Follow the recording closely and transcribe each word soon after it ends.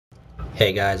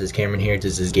Hey guys, it's Cameron here.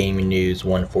 This is Gaming News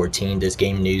 114. This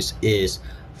gaming news is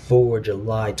for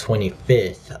July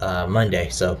 25th, Monday.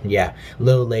 So yeah, a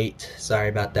little late. Sorry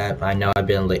about that. I know I've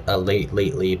been late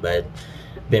lately, but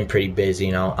been pretty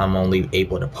busy. I'm only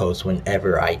able to post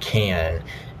whenever I can.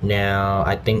 Now,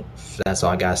 I think that's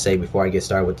all I gotta say before I get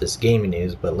started with this gaming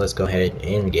news. But let's go ahead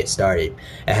and get started.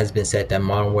 It has been said that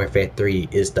Modern Warfare 3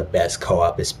 is the best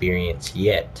co-op experience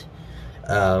yet.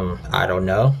 I don't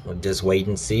know. We'll just wait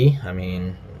and see. I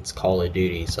mean, it's Call of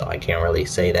Duty, so I can't really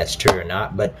say that's true or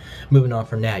not. But moving on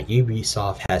from that,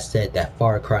 Ubisoft has said that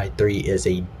Far Cry 3 is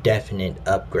a definite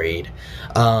upgrade.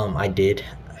 I did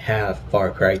have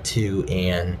Far Cry 2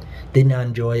 and did not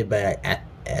enjoy it, but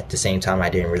at the same time, I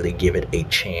didn't really give it a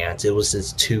chance. It was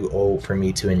just too old for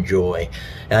me to enjoy.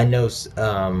 And I know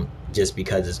just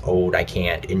because it's old, I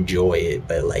can't enjoy it,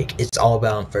 but like it's all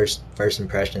about first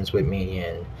impressions with me,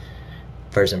 and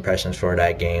first impressions for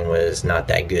that game was not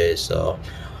that good. So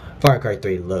Far Cry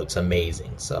 3 looks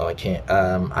amazing. So I can't.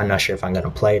 I'm not sure if I'm gonna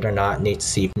play it or not. Need to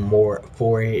see more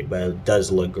for it, but it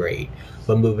does look great.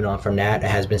 But moving on from that, it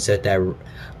has been said that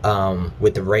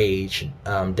with the Rage,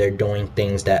 they're doing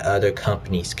things that other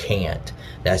companies can't.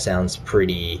 That sounds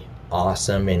pretty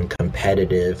awesome and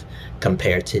competitive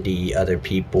compared to the other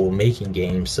people making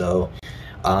games. So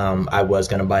I was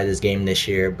gonna buy this game this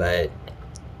year, but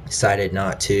decided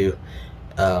not to,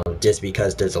 just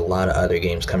because there's a lot of other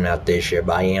games coming out this year.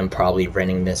 But I am probably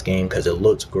renting this game because it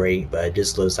looks great, but it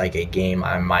just looks like a game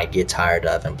I might get tired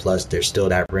of. And plus, there's still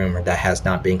that rumor that has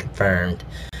not been confirmed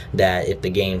that if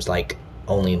the game's like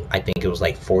only, I think it was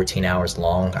like 14 hours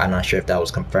long. I'm not sure if that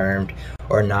was confirmed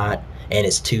or not. And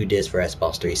it's 2 discs for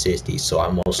Xbox 360, so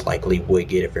I most likely would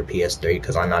get it for PS3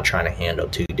 because I'm not trying to handle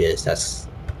 2 discs.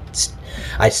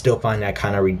 I still find that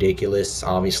kind of ridiculous.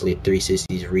 Obviously,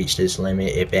 360's reached this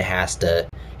limit if it has to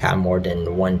have more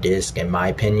than 1 disc, in my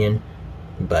opinion.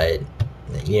 But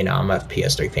I'm a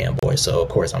PS3 fanboy, so of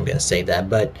course I'm gonna say that.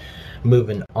 But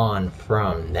moving on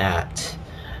from that,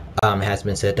 it has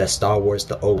been said that Star Wars: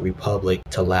 The Old Republic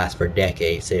to last for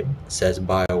decades. It says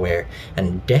BioWare,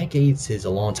 and decades is a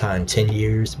long time, 10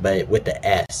 years, but with the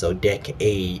S, so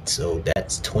decade, so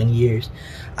that's 20 years.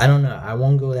 I don't know. I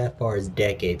won't go that far as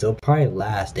decades. It'll probably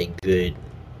last a good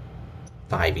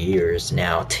 5 years.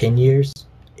 Now, 10 years,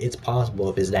 it's possible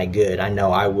if it's that good. I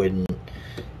know I wouldn't.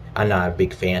 I'm not a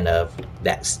big fan of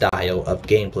that style of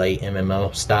gameplay,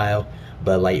 MMO style,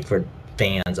 but like for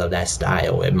fans of that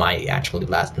style, it might actually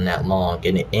last them that long.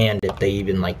 And if they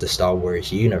even like the Star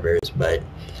Wars universe, but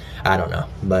I don't know.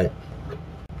 But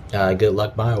good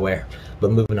luck, BioWare.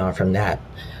 But moving on from that,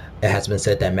 it has been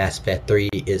said that Mass Effect 3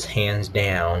 is hands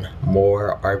down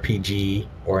more RPG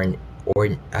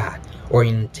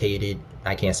orientated.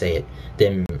 I can't say it,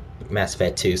 than Mass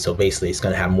Effect 2. So basically, it's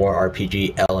going to have more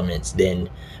RPG elements than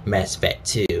Mass Effect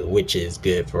 2, which is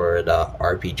good for the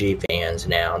RPG fans.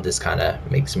 Now, this kind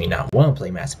of makes me not want to play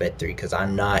Mass Effect 3 because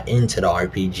I'm not into the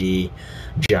RPG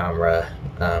genre.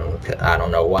 I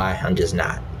don't know why, I'm just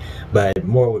not. But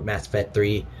more with Mass Effect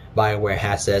 3, BioWare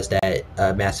has says that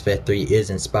Mass Effect 3 is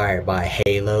inspired by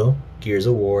Halo, Gears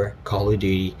of War, Call of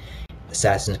Duty,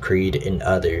 Assassin's Creed, and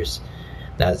others.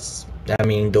 I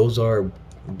mean, those are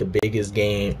the biggest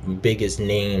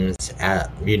names at,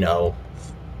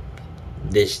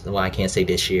 this, well, I can't say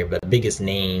this year, but biggest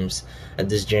names of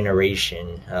this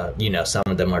generation. Some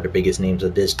of them are the biggest names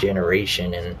of this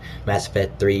generation, and Mass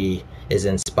Effect 3 is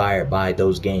inspired by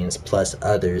those games plus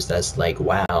others. That's like,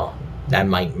 wow, that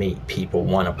might make people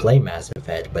want to play Mass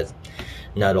Effect, but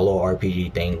no, the little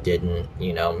RPG thing didn't,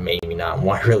 made me not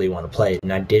really want to play it.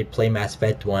 And I did play Mass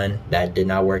Effect 1. That did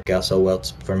not work out so well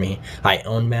for me. I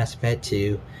own Mass Effect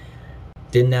 2.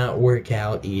 Did not work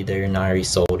out either, and I already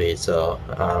sold it. So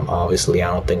obviously,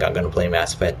 I don't think I'm going to play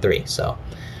Mass Effect 3. So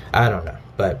I don't know.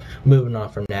 But moving on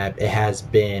from that, it has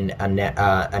been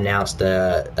announced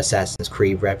the Assassin's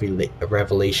Creed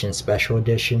Revelation Special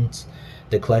Editions.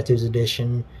 The Collector's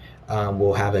Edition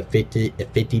will have a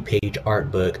 50-page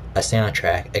art book, a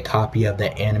soundtrack, a copy of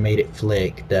the animated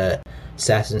flick, the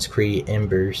Assassin's Creed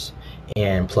Embers,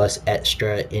 and plus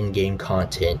extra in-game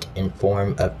content in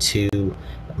form of 2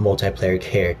 multiplayer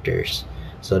characters.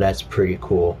 So that's pretty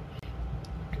cool.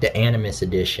 The Animus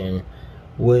Edition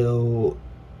will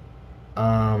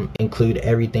include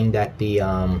everything that the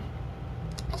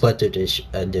Collector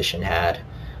Edition had,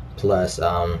 plus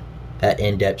an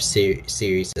in-depth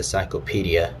series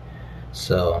encyclopedia.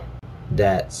 So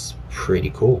that's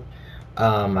pretty cool.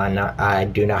 I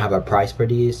do not have a price for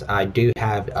these. I do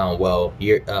have UK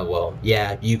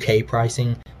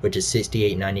pricing, which is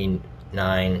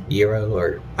 68.99 euro,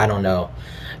 or I don't know,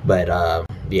 but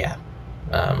yeah,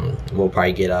 we'll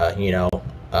probably get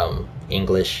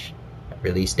English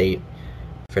release date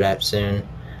for that soon.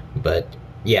 But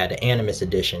yeah, the Animus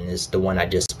edition is the one I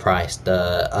just priced.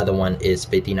 The other one is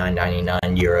 59.99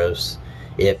 euros.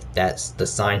 If that's the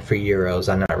sign for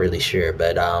euros, I'm not really sure.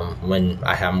 But when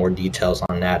I have more details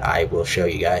on that, I will show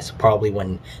you guys. Probably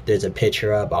when there's a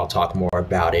picture up, I'll talk more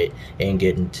about it and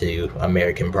get into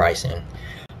American pricing.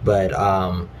 But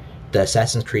the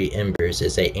Assassin's Creed Embers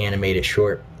is a animated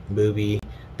short movie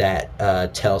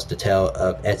that tells the tale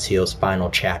of Ezio's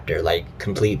final chapter, like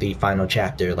completely final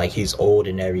chapter, like he's old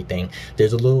and everything.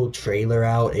 There's a little trailer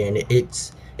out, and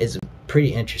it's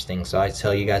pretty interesting. So I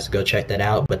tell you guys to go check that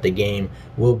out. But the game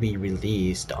will be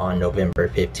released on November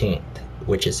 15th,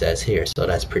 which it says here. So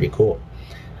that's pretty cool.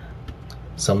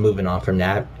 So moving on from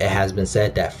that, it has been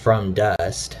said that From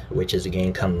Dust, which is a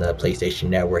game coming to the PlayStation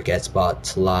Network,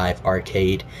 Xbox Live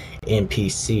Arcade, and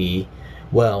PC,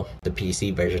 well, the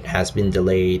PC version has been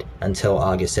delayed until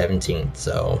August 17th.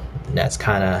 So that's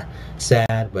kind of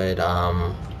sad, but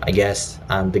I guess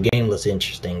the game looks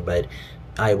interesting, but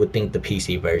I would think the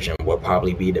PC version will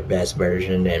probably be the best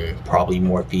version and probably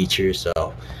more features.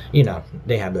 So,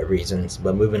 they have their reasons.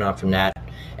 But moving on from that,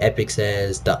 Epic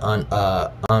says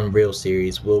the Unreal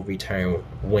series will return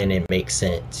when it makes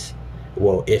sense.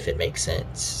 Well, if it makes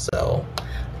sense. So,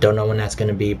 don't know when that's going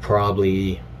to be.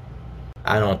 Probably,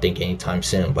 I don't think anytime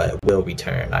soon, but it will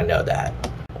return. I know that.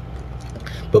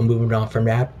 But moving on from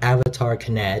that, Avatar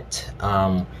Connect,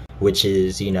 which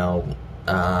is,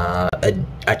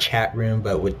 a chat room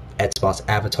but with Xbox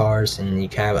avatars, and you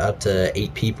can have up to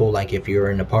 8 people, like if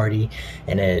you're in a party,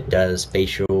 and it does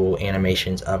facial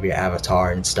animations of your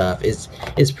avatar and stuff.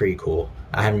 It's pretty cool.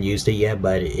 I haven't used it yet,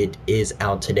 but it is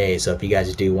out today, so if you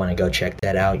guys do want to go check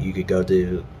that out, you could go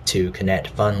to Kinect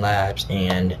Fun Labs,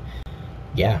 and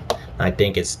yeah, I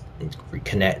think it's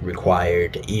Kinect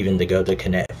required even to go to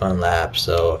Kinect Fun Labs.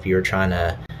 So if you're trying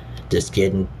to just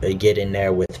get in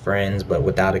there with friends but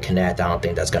without a Kinect, I don't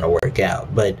think that's going to work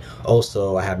out. But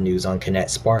also, I have news on Kinect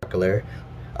Sparkler.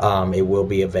 It will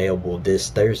be available this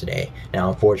Thursday. Now,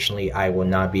 unfortunately, I will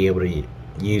not be able to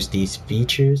use these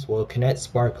features. Well, Kinect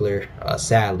Sparkler,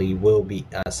 sadly, will be...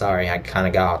 sorry, I kind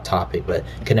of got off topic, but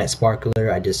Kinect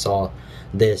Sparkler, I just saw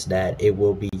this, that it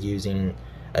will be using...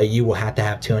 you will have to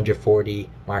have 240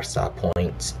 Microsoft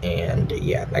points, and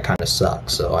yeah, that kind of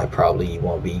sucks, so I probably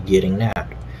won't be getting that.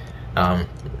 I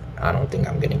don't think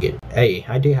I'm gonna get... Hey,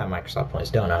 I do have Microsoft points,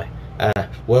 don't I?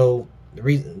 Well, the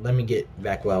reason... Let me get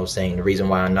back what I was saying. The reason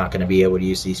why I'm not gonna be able to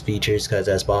use these features, because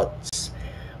Xbox...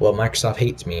 Well, Microsoft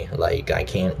hates me. Like, I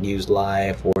can't use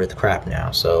Live worth crap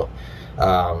now, so...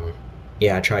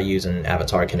 yeah, I tried using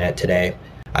Avatar Connect today.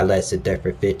 I let it sit there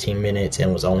for 15 minutes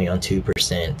and was only on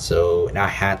 2%, so I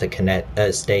had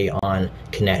to stay on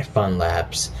Kinect Fun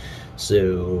Labs.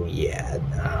 So yeah,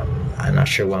 I'm not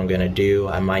sure what I'm gonna do.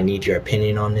 I might need your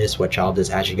opinion on this, which I'll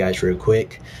just ask you guys real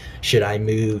quick. Should I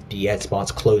move the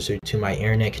Xbox closer to my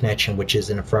internet connection, which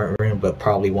is in the front room, but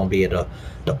probably won't be able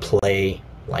to play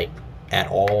like at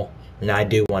all? And I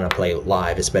do want to play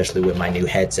live, especially with my new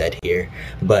headset here,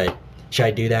 but should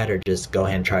I do that, or just go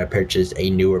ahead and try to purchase a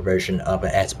newer version of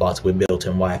an Xbox with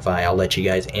built-in Wi-Fi? I'll let you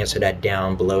guys answer that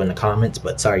down below in the comments,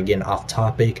 but sorry, getting off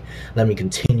topic. Let me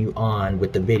continue on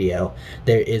with the video.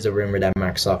 There is a rumor that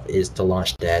Microsoft is to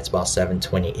launch the Xbox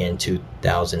 720 in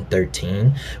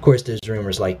 2013. Of course, there's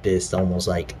rumors like this almost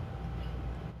like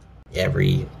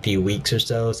every few weeks or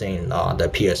so, saying the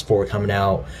PS4 coming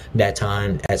out that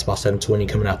time, Xbox 720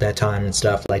 coming out that time, and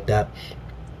stuff like that.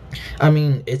 I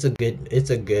mean, it's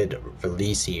a good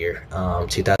release year.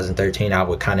 2013, I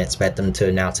would kind of expect them to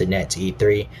announce it next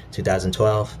E3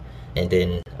 2012, and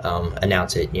then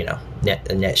announce it,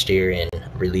 next year, and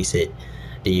release it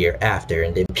the year after.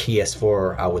 And then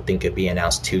PS4, I would think it'd be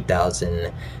announced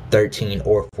 2013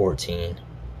 or 14,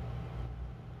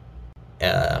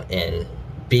 and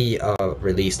be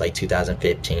released like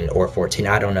 2015 or 14.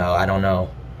 I don't know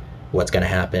what's gonna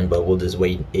happen, but we'll just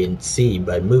wait and see.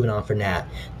 But moving on from that,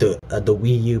 the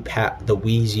Wii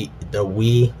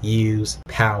U's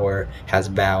power has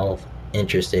Valve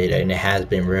interested, and it has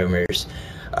been rumors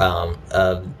of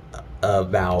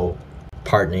Valve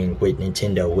partnering with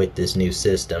Nintendo with this new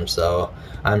system. So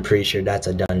I'm pretty sure that's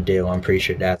a done deal. I'm pretty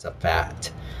sure that's a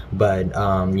fact. But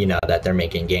that they're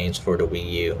making games for the Wii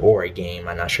U, or a game.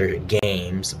 I'm not sure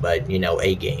games, but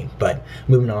a game. But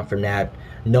moving on from that,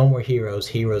 No More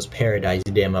Heroes Paradise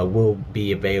demo will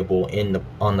be available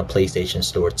on the PlayStation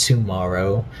Store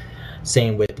tomorrow.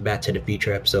 Same with Back to the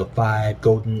Future Episode 5,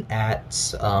 Golden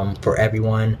Axe for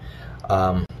everyone,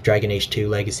 Dragon Age 2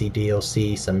 Legacy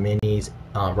DLC, some minis,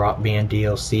 Rock Band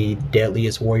DLC,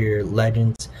 Deadliest Warrior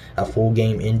Legends, a full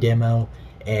game in demo,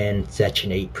 and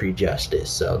Section 8 pre-justice,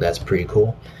 so that's pretty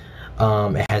cool.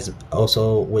 It has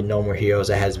also, with No More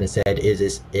Heroes, it has been said it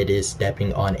is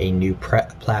stepping on a new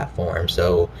platform.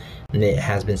 So it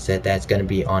has been said that it's going to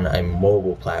be on a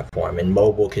mobile platform, and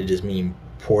mobile could just mean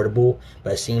portable,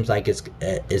 but it seems like it's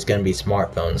going to be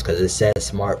smartphones because it says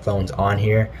smartphones on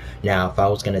here. Now, if I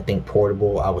was going to think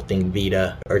portable, I would think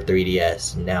Vita or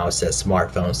 3DS. Now it says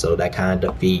smartphones, so that kind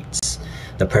of defeats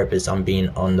the purpose on being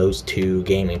on those two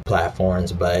gaming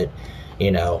platforms. But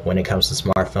when it comes to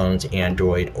smartphones,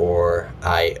 Android or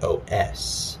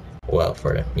iOS, well,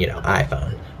 for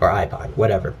iPhone or iPod,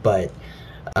 whatever. But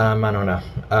I don't know.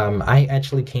 I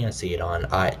actually can see it on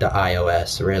the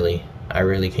iOS. Really, I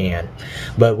really can.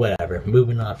 But whatever.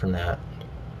 Moving on from that.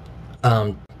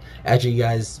 Um, as you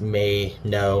guys may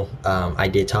know, I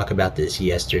did talk about this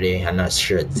yesterday. I'm not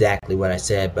sure exactly what I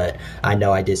said, but I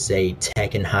know I did say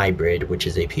Tekken Hybrid, which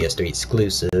is a PS3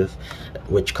 exclusive,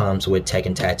 which comes with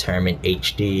Tekken Tag Tournament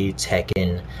HD,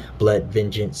 Tekken Blood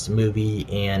Vengeance movie,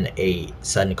 and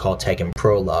something called Tekken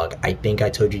Prologue. I think I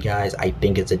told you guys, I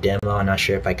think it's a demo. I'm not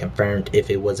sure if I confirmed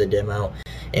if it was a demo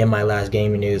in my last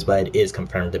gaming news, but it is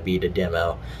confirmed to be the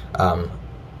demo.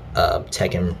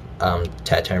 Tekken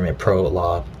Tag Tournament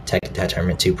Prologue, Tekken Tag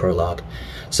Tournament 2 Prologue.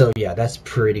 So yeah, that's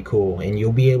pretty cool, and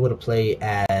you'll be able to play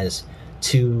as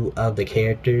two of the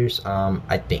characters.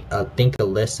 I think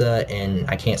Alyssa, and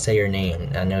I can't say her name.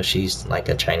 I know she's like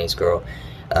a Chinese girl,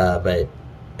 but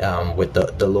with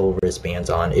the little wristbands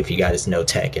on, if you guys know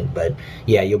Tekken. But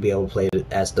yeah, you'll be able to play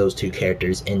as those two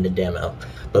characters in the demo.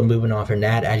 But moving on from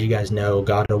that, as you guys know,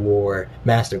 God of War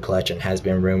Master Collection has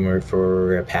been rumored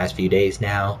for the past few days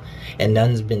now, and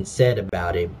none's been said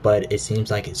about it, but it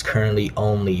seems like it's currently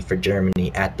only for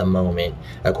Germany at the moment,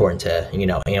 according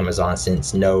to Amazon,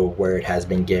 since no word has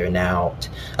been given out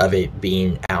of it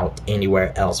being out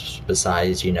anywhere else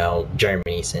besides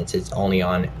Germany, since it's only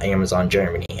on Amazon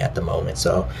Germany at the moment.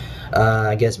 So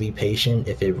I guess be patient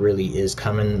if it really is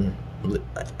coming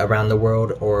around the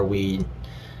world, or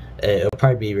it'll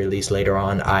probably be released later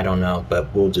on. I don't know,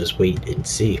 but we'll just wait and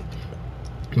see.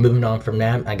 Moving on from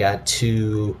that, I got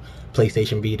two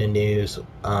PlayStation Vita news.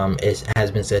 It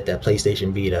has been said that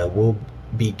PlayStation Vita will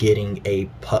be getting a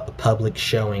public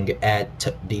showing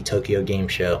at the Tokyo Game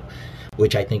Show,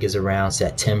 which I think is around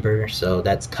September, so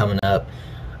that's coming up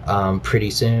pretty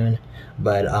soon.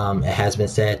 But it has been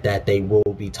said that they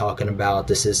will be talking about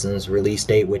the system's release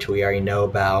date, which we already know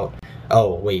about.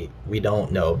 Oh wait, we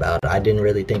don't know about. I didn't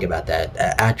really think about that.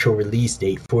 Actual release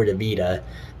date for the Vita,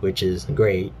 which is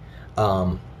great.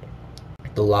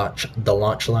 The launch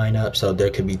lineup, so there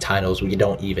could be titles we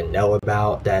don't even know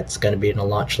about that's going to be in the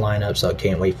launch lineup, so I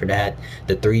can't wait for that.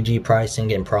 The 3G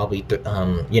pricing, and probably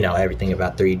everything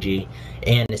about 3G,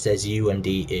 and it says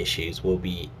UMD issues will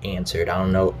be answered. I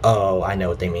don't know. Oh, I know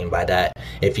what they mean by that.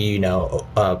 If you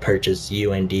purchase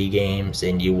UMD games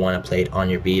and you want to play it on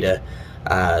your Vita,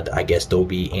 I guess they'll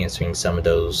be answering some of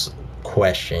those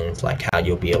questions, like how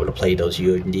you'll be able to play those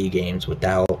UMD games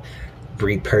without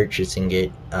repurchasing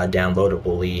it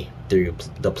downloadably through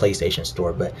the PlayStation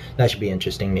Store. But that should be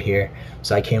interesting to hear.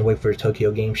 So I can't wait for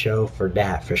Tokyo Game Show for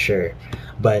that for sure.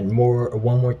 But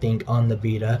one more thing on the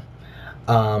Vita.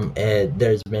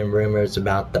 There's been rumors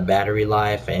about the battery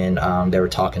life, and they were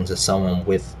talking to someone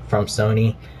from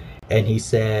Sony, and he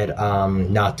said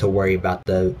not to worry about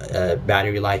the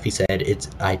battery life. He said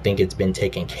I think it's been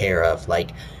taken care of,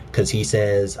 because he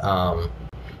says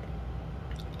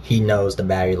he knows the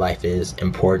battery life is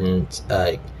important,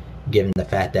 given the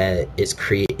fact that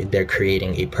they're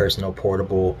creating a personal,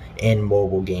 portable, and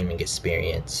mobile gaming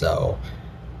experience. So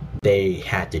they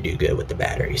had to do good with the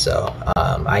battery. So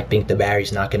I think the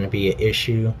battery's not going to be an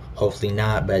issue. Hopefully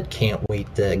not, but can't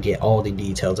wait to get all the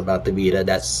details about the Vita.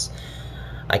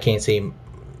 I can't say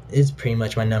it's pretty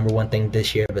much my number one thing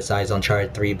this year besides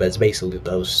Uncharted 3, but it's basically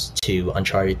those two,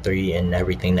 Uncharted 3 and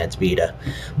everything that's Vita.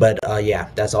 But yeah,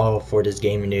 that's all for this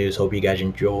gaming news. Hope you guys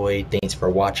enjoyed. Thanks for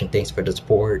watching. Thanks for the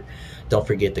support. Don't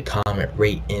forget to comment,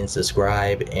 rate, and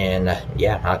subscribe. And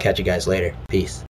yeah, I'll catch you guys later. Peace.